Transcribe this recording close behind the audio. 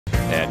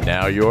And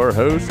now your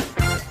host,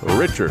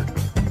 Richard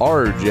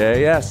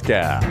RJ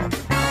Eskow.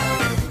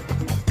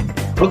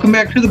 Welcome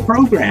back to the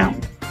program.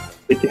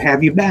 Good to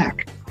have you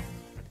back.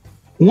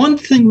 One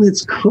thing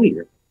that's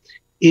clear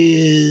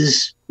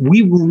is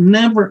we will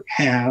never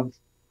have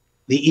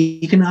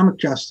the economic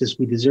justice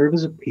we deserve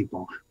as a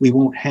people. We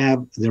won't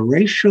have the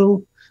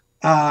racial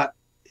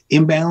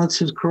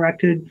imbalances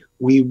corrected.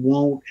 We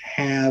won't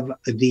have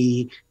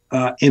the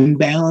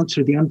imbalance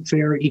or the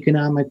unfair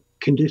economic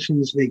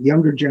conditions that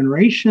younger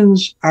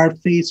generations are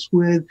faced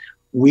with.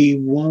 We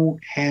won't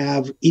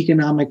have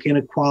economic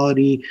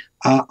inequality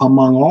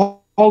among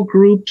all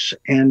groups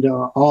and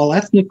all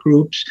ethnic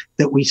groups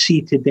that we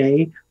see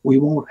today. We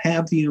won't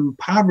have the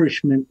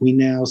impoverishment we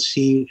now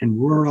see in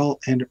rural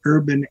and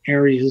urban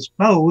areas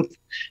both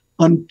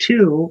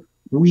until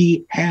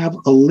we have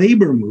a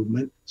labor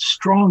movement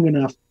strong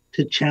enough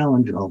to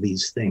challenge all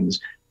these things.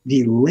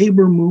 The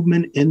labor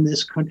movement in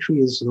this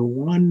country is the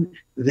one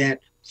that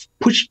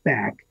pushed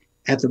back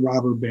at the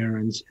robber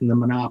barons and the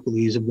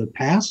monopolies of the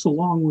past,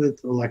 along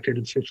with elected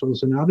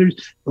officials and others.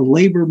 The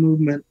labor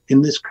movement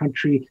in this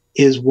country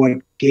is what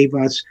gave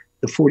us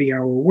the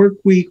 40-hour work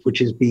week, which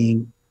is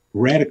being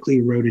radically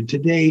eroded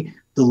today.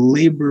 The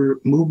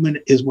labor movement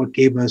is what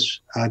gave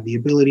us the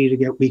ability to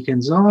get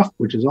weekends off,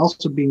 which is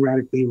also being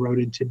radically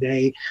eroded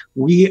today.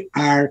 We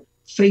are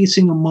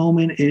facing a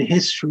moment in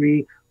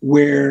history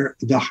where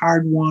the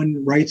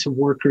hard-won rights of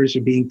workers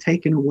are being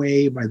taken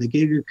away by the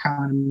gig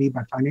economy,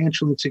 by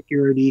financial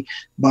insecurity,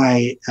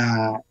 by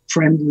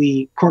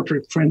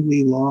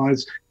corporate-friendly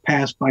laws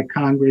passed by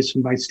Congress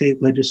and by state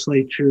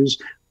legislatures.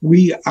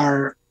 We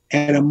are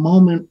at a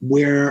moment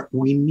where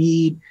we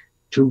need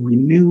to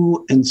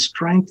renew and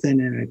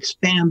strengthen and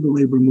expand the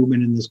labor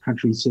movement in this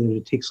country so that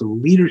it takes a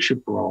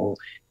leadership role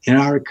in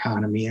our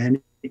economy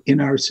and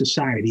in our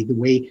society the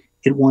way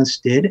it once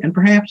did, and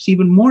perhaps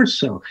even more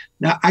so.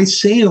 Now, I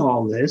say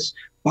all this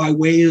by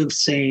way of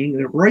saying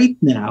that right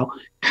now,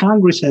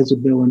 Congress has a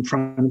bill in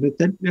front of it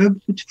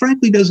that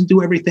frankly doesn't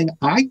do everything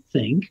I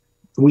think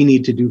we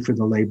need to do for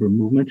the labor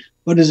movement,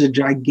 but is a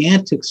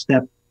gigantic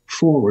step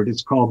forward.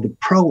 It's called the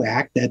PRO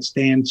Act. That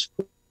stands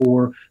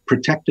for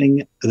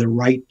Protecting the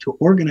Right to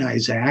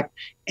Organize Act,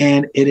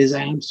 and it is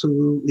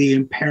absolutely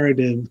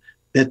imperative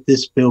that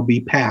this bill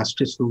be passed.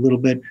 Just a little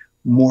bit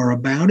more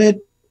about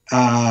it.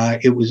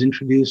 It was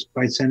introduced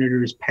by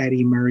Senators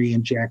Patty Murray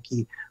and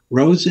Jackie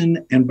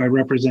Rosen and by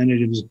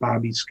Representatives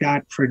Bobby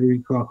Scott,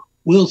 Frederica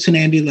Wilson,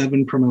 Andy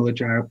Levin, Pramila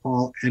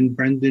Jayapal, and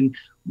Brendan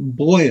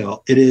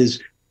Boyle. It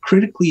is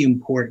critically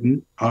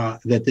important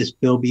that this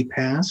bill be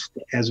passed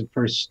as a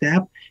first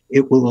step.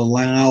 It will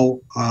allow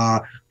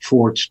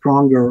for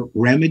stronger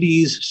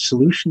remedies,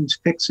 solutions,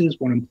 fixes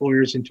when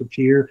employers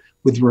interfere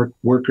with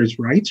workers'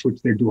 rights,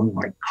 which they're doing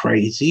like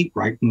crazy,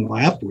 right and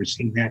left. We're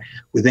seeing that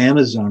with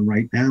Amazon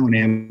right now and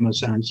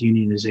Amazon's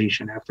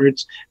unionization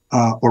efforts,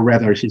 or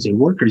rather, I should say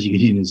workers'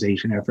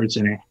 unionization efforts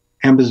and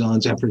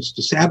Amazon's efforts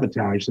to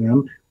sabotage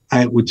them.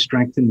 It would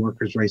strengthen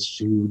workers' rights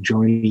to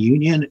join a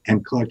union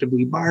and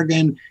collectively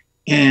bargain.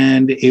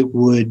 And it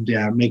would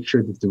make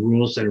sure that the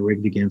rules that are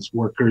rigged against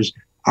workers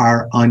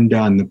are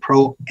undone. The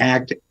PRO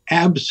Act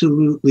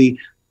absolutely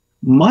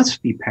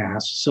must be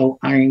passed. So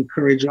I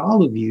encourage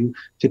all of you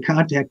to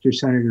contact your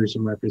senators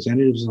and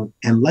representatives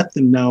and let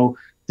them know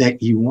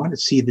that you want to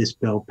see this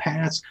bill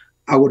passed.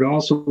 I would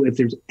also, if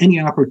there's any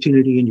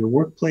opportunity in your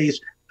workplace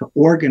to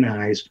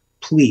organize,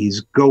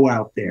 please go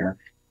out there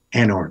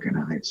and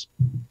organize.